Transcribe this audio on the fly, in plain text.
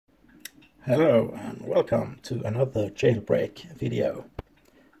Hello and welcome to another jailbreak video.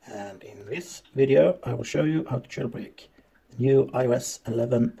 And in this video I will show you how to jailbreak the new iOS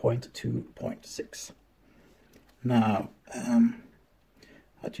 11.2.6. Now,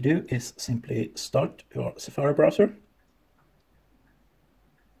 what you do is simply start your Safari browser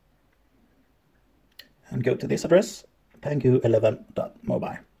and go to this address,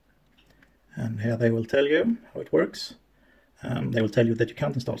 pangu11.mobile. And here they will tell you how it works. They will tell you that you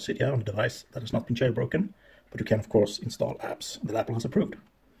can't install cydia on a device that has not been jailbroken, but you can of course install apps that Apple has approved.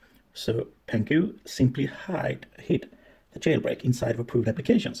 So Pangu simply hid the jailbreak inside of approved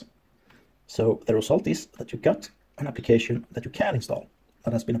applications. So the result is that you got an application that you can install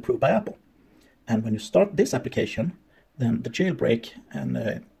that has been approved by Apple. And when you start this application, then the jailbreak and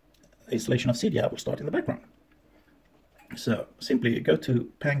the installation of cydia will start in the background. So simply go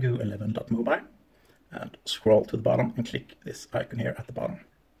to pangu11.mobile and scroll to the bottom and click this icon here at the bottom.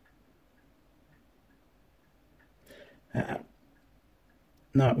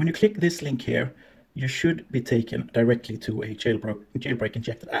 Now, when you click this link here, you should be taken directly to a jailbreak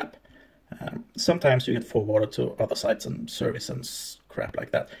injected app. Sometimes you get forwarded to other sites and service and crap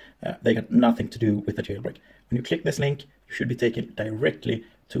like that. They got nothing to do with the jailbreak. When you click this link, you should be taken directly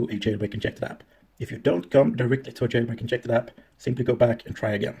to a jailbreak injected app. If you don't come directly to a jailbreak injected app, simply go back and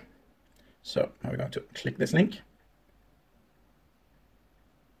try again. So now we're going to click this link.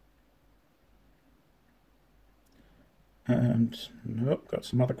 And nope, got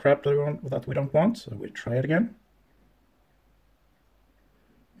some other crap that we don't want, so we try it again.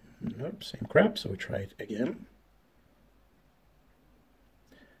 Nope, same crap, so we try it again.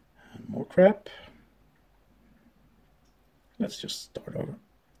 And more crap. Let's just start over.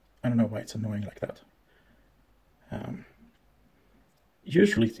 I don't know why it's annoying like that.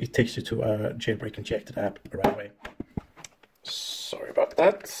 Usually it takes you to a jailbreak injected app right away. Sorry about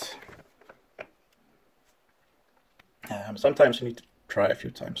that. Sometimes you need to try a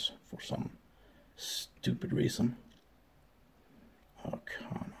few times for some stupid reason. Oh, come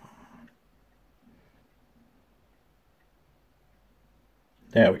on.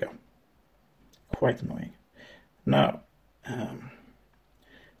 There we go. Quite annoying. Now,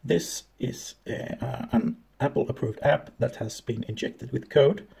 this is an Apple-approved app that has been injected with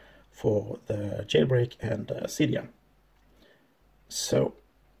code for the jailbreak and cydia. So,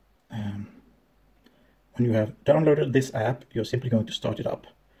 when you have downloaded this app, you're simply going to start it up.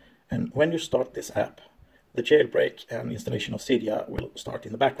 And when you start this app, the jailbreak and installation of cydia will start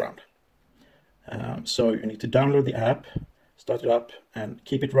in the background. So you need to download the app, start it up, and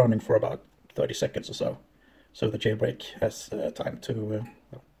keep it running for about 30 seconds or so. So the jailbreak has time to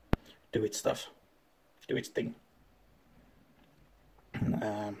do its stuff. Do its thing.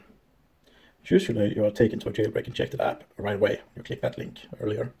 Usually you are taken to a jailbreak injected app right away. You click that link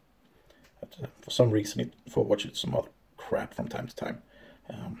earlier. But for some reason it forwards you to some other crap from time to time.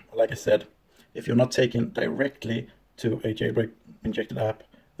 Like I said, if you're not taken directly to a jailbreak injected app,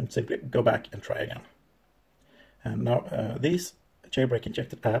 then simply go back and try again. And now these jailbreak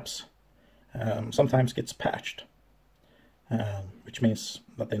injected apps sometimes gets patched, which means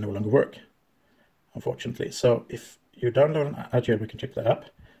that they no longer work, unfortunately. So if you download a jailbreak injected app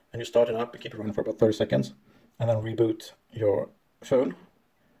and you start it up and keep it running for about 30 seconds and then reboot your phone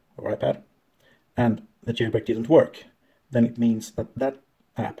or iPad and the jailbreak didn't work, then it means that that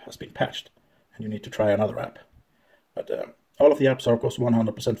app has been patched and you need to try another app. But all of the apps are of course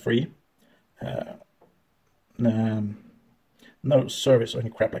 100% free. No service or any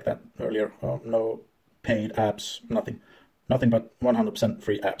crap like that earlier. No paid apps, nothing but 100%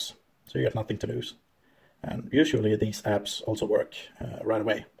 free apps. So you have nothing to lose. And usually these apps also work right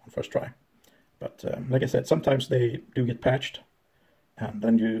away on first try. But like I said, sometimes they do get patched, and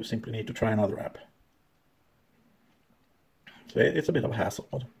then you simply need to try another app. So it's a bit of a hassle,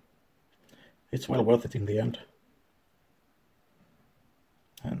 but it's well worth it in the end.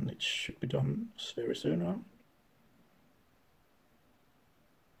 And it should be done very soon now.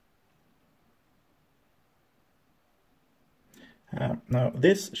 Now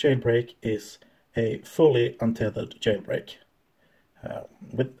this jailbreak is a fully untethered jailbreak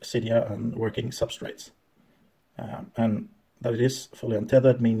with cydia and working substrates. And that it is fully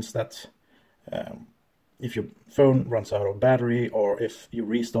untethered means that if your phone runs out of battery or if you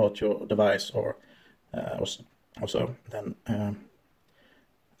restart your device or so, then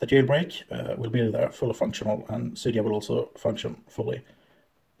the jailbreak will be there fully functional and cydia will also function fully.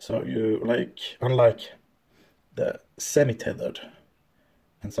 So you unlike the semi-tethered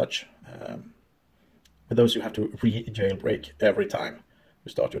and such, with those you have to re-jailbreak every time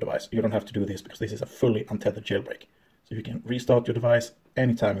you start your device. You don't have to do this because this is a fully untethered jailbreak. So you can restart your device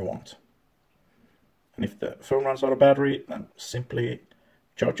anytime you want. And if the phone runs out of battery, then simply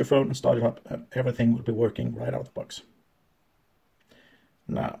charge your phone and start it up, and everything will be working right out of the box.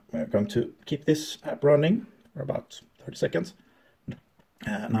 Now we're going to keep this app running for about 30 seconds.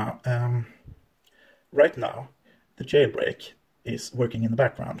 Right now, the jailbreak is working in the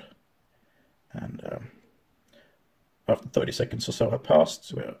background. And after 30 seconds or so have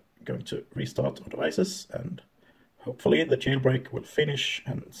passed, we're going to restart our devices, and hopefully the jailbreak will finish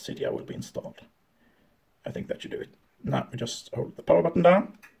and cydia will be installed. I think that should do it. Now we just hold the power button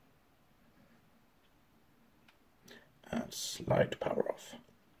down and slide power off.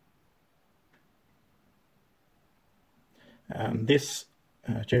 And this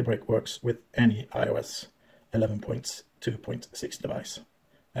jailbreak works with any iOS 11.2.6 device,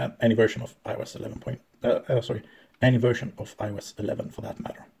 and any version of iOS 11. Any version of iOS 11 for that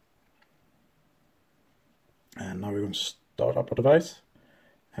matter. And now we're going to start up our device.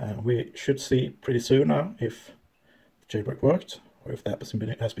 We should see pretty soon now if the jailbreak worked, or if the app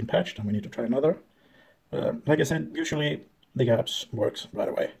has been patched and we need to try another. Like I said, usually the apps works right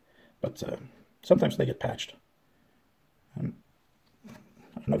away, but sometimes they get patched. I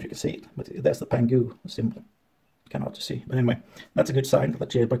don't know if you can see it, but there's the Pangu symbol. Kind of hard to see, but anyway, that's a good sign that the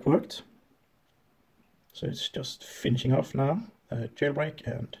jailbreak worked. So it's just finishing off now, jailbreak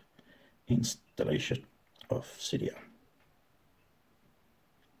and installation of cydia.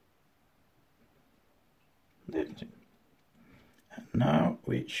 There you can see. And now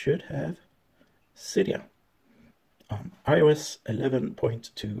we should have cydia on iOS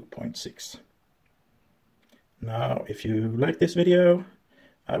 11.2.6. Now, if you like this video,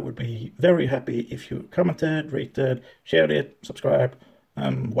 I would be very happy if you commented, rated, shared it, subscribe,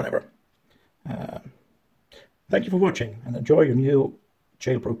 whatever. Thank you for watching, and enjoy your new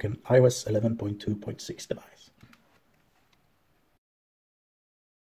jailbroken iOS 11.2.6 device.